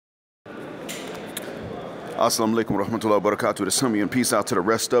Assalamu alaikum wa rahmatullahi wa barakatuh. To some of you, and peace out to the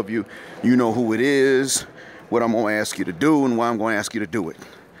rest of you. You know who it is, what I'm going to ask you to do, and why I'm going to ask you to do it.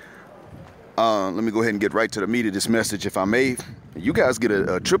 Let me go ahead and get right to the meat of this message, if I may. You guys get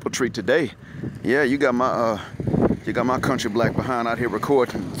a triple treat today. Yeah, you got my country black behind out here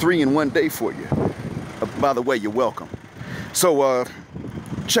recording 3 in 1 day for you. By the way, you're welcome. So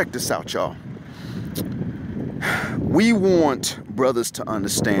check this out, y'all. We want brothers to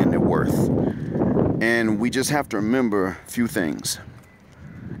understand their worth, and we just have to remember a few things.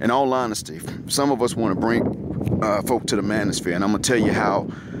 In all honesty, some of us want to bring folk to the Manosphere, and I'm going to tell you how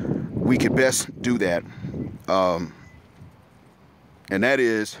we could best do that. And that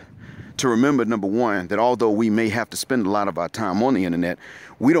is to remember, number one, that although we may have to spend a lot of our time on the internet,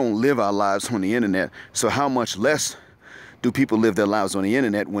 we don't live our lives on the internet. So how much less do people live their lives on the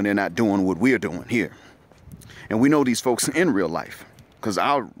internet when they're not doing what we're doing here? And we know these folks in real life, because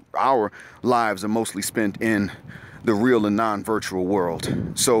our lives are mostly spent in the real and non-virtual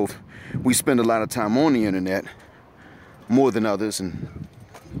world. So we spend a lot of time on the internet, more than others, and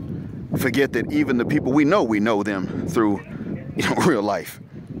forget that even the people we know them through, real life.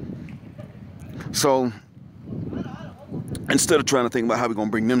 So instead of trying to think about how we're going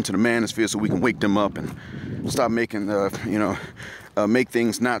to bring them to the Manosphere so we can wake them up and start making, make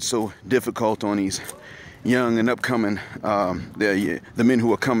things not so difficult on these young and upcoming, the men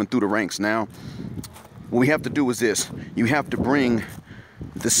who are coming through the ranks now, what we have to do is this. You have to bring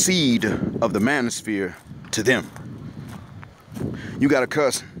the seed of the Manosphere to them. You got a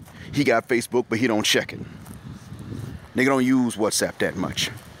cousin. He got Facebook, but he don't check it. Nigga don't use WhatsApp that much.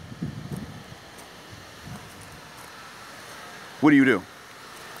 What do?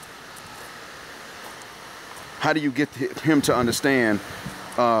 How do you get him to understand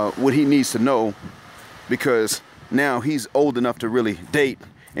what he needs to know? Because now he's old enough to really date,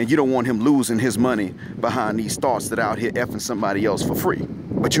 and you don't want him losing his money behind these thoughts that out here effing somebody else for free.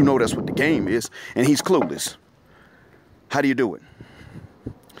 But you know that's what the game is, and he's clueless. How do you do it?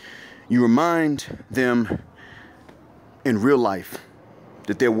 You remind them in real life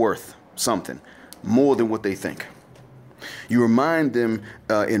that they're worth something more than what they think. You remind them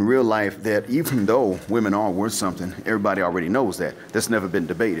in real life that even though women are worth something, everybody already knows that. That's never been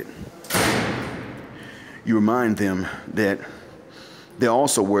debated. You remind them that they're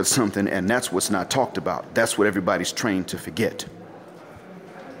also worth something, and that's what's not talked about. That's what everybody's trained to forget.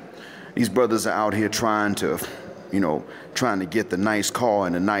 These brothers are out here trying to get the nice car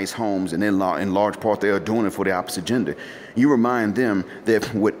and the nice homes, and in large part they are doing it for the opposite gender. You remind them that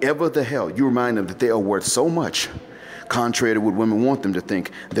whatever the hell, you remind them that they are worth so much, contrary to what women want them to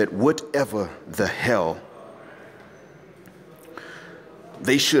think, that whatever the hell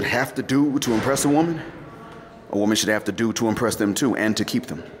they should have to do to impress a woman should have to do to impress them too, and to keep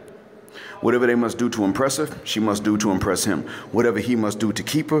them. Whatever they must do to impress her, she must do to impress him. Whatever he must do to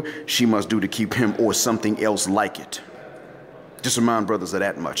keep her, she must do to keep him, or something else like it. Just remind brothers of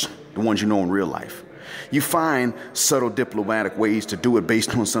that much, the ones you know in real life. You find subtle diplomatic ways to do it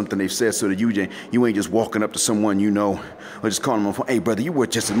based on something they've said, so that you ain't just walking up to someone you know, or just calling them on phone, hey brother, you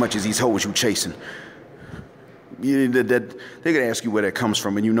worth just as much as these hoes you chasing. They're gonna ask you where that comes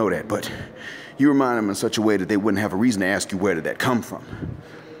from, and you know that, but you remind them in such a way that they wouldn't have a reason to ask you where did that come from.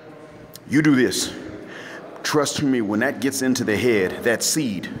 You do this. Trust me, when that gets into their head, that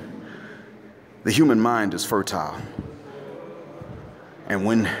seed, the human mind is fertile. And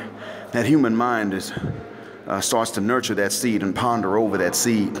when that human mind starts to nurture that seed and ponder over that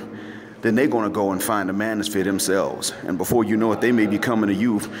seed, then they're going to go and find a Manosphere themselves. And before you know it, they may be coming to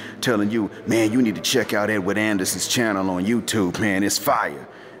you telling you, man, you need to check out Edward Anderson's channel on YouTube, man, it's fire.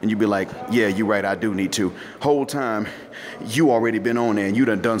 And you'd be like, yeah, you're right, I do need to. Whole time, you already been on there and you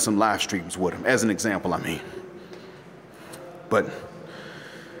done some live streams with him. As an example, I mean. But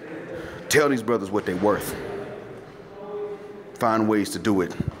tell these brothers what they're worth. Find ways to do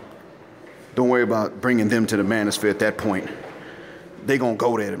it. Don't worry about bringing them to the Manosphere at that point. They're going to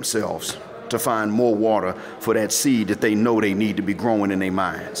go there themselves to find more water for that seed that they know they need to be growing in their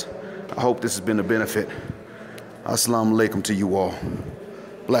minds. I hope this has been a benefit. Assalamu alaikum to you all.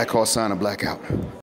 Black Horse sign and blackout.